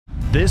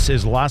This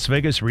is Las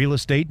Vegas Real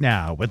Estate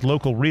Now with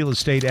local real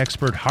estate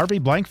expert Harvey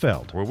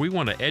Blankfeld. Where we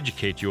want to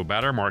educate you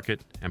about our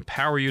market,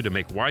 empower you to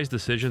make wise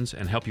decisions,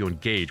 and help you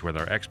engage with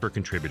our expert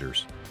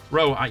contributors.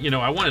 Ro, I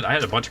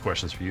had a bunch of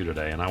questions for you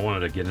today, and I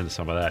wanted to get into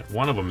some of that.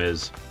 One of them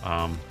is,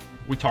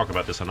 we talk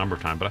about this a number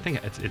of times, but I think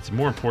it's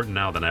more important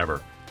now than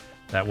ever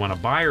that when a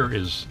buyer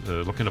is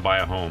looking to buy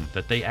a home,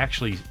 that they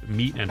actually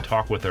meet and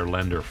talk with their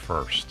lender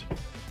first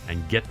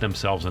and get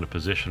themselves in a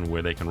position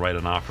where they can write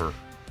an offer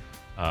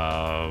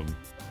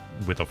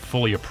with a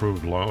fully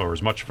approved loan, or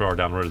as much far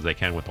down the road as they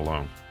can with the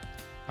loan.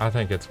 I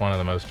think it's one of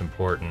the most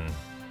important,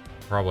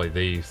 probably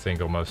the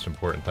single most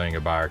important thing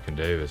a buyer can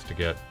do is to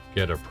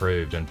get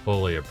approved and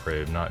fully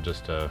approved, not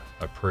just a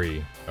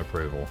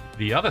pre-approval.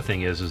 The other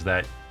thing is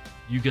that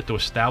you get to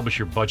establish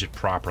your budget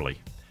properly.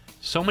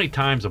 So many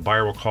times a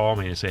buyer will call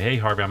me and say, "Hey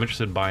Harvey, I'm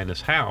interested in buying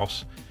this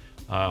house,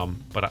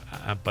 but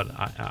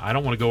I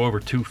don't want to go over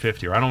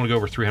 $250,000 or I don't want to go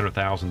over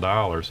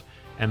 $300,000."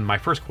 And my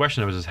first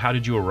question is how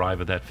did you arrive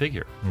at that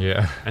figure?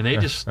 Yeah. And they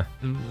just,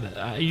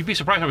 you'd be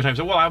surprised how many times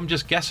they say, well, I'm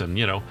just guessing,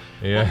 Yeah.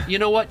 Well, you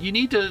know what? You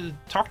need to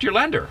talk to your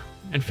lender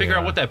and figure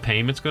out what that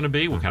payment's going to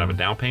be, what kind of a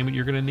down payment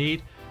you're going to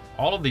need.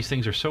 All of these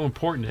things are so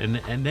important.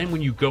 And then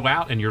when you go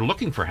out and you're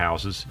looking for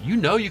houses, you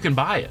know you can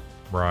buy it.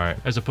 Right.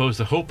 As opposed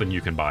to hoping you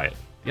can buy it.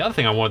 The other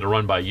thing I wanted to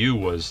run by you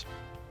was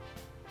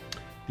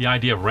the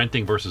idea of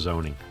renting versus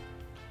owning.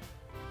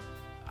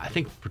 I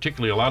think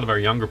particularly a lot of our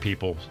younger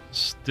people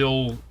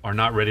still are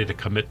not ready to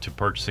commit to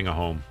purchasing a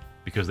home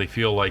because they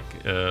feel like,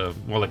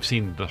 they've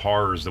seen the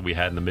horrors that we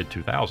had in the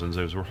mid-2000s.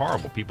 Those were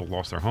horrible. People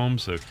lost their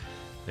homes, so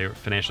they were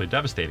financially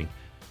devastating.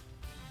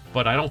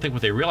 But I don't think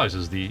what they realize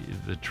is the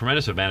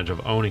tremendous advantage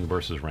of owning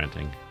versus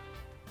renting,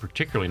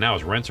 particularly now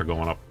as rents are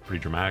going up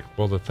pretty dramatically.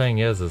 Well, the thing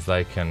is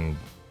they can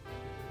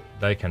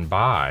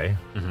buy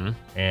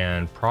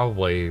and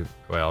probably,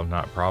 well,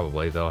 not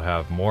probably, they'll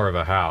have more of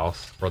a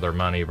house for their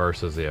money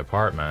versus the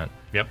apartment.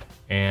 Yep.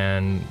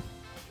 And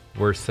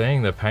we're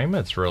seeing the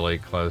payments really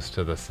close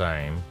to the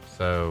same.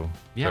 So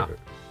yeah,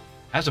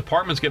 as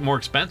apartments get more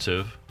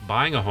expensive,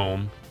 buying a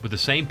home with the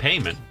same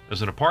payment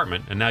as an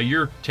apartment, and now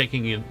you're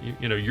taking in,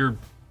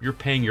 you're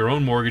paying your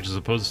own mortgage as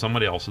opposed to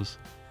somebody else's.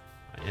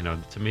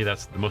 To me,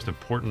 that's the most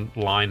important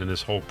line in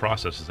this whole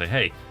process to say,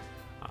 hey,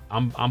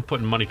 I'm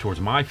putting money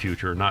towards my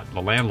future, not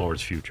the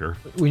landlord's future.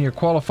 When you're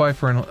qualified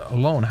for a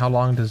loan, how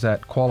long does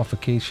that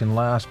qualification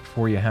last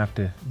before you have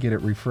to get it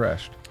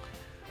refreshed?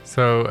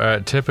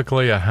 So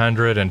typically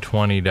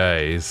 120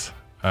 days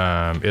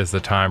is the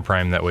time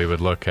frame that we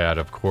would look at.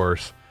 Of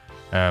course,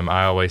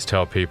 I always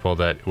tell people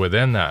that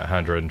within that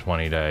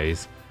 120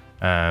 days,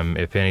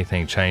 if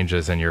anything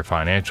changes in your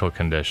financial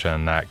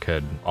condition, that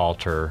could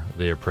alter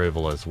the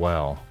approval as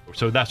well.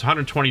 So that's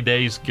 120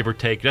 days, give or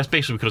take. That's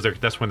basically because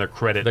that's when the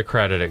credit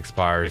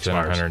expires in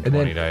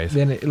 120 days.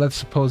 Then let's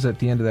suppose at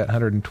the end of that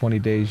 120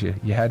 days you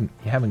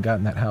haven't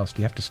gotten that house.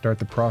 Do you have to start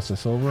the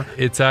process over?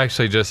 It's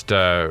actually just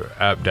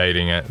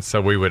updating it.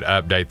 So we would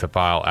update the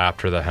file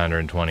after the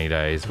 120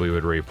 days. We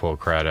would repull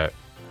credit,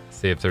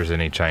 see if there's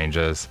any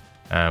changes.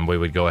 We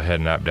would go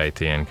ahead and update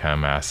the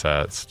income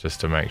assets just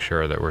to make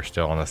sure that we're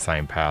still on the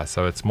same path.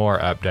 So it's more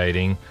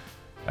updating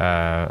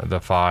the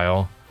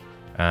file.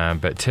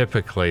 But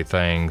typically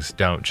things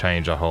don't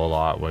change a whole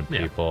lot with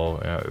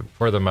people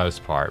for the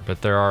most part.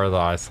 But there are the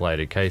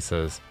isolated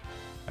cases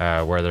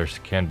where there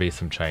can be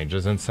some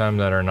changes and some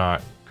that are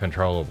not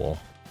controllable.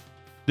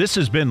 This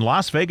has been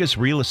Las Vegas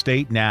Real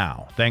Estate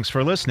Now. Thanks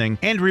for listening.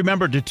 And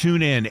remember to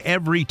tune in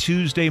every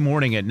Tuesday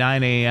morning at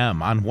 9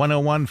 a.m. on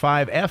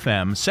 101.5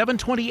 FM,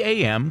 720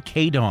 a.m.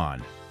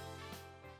 KDAWN.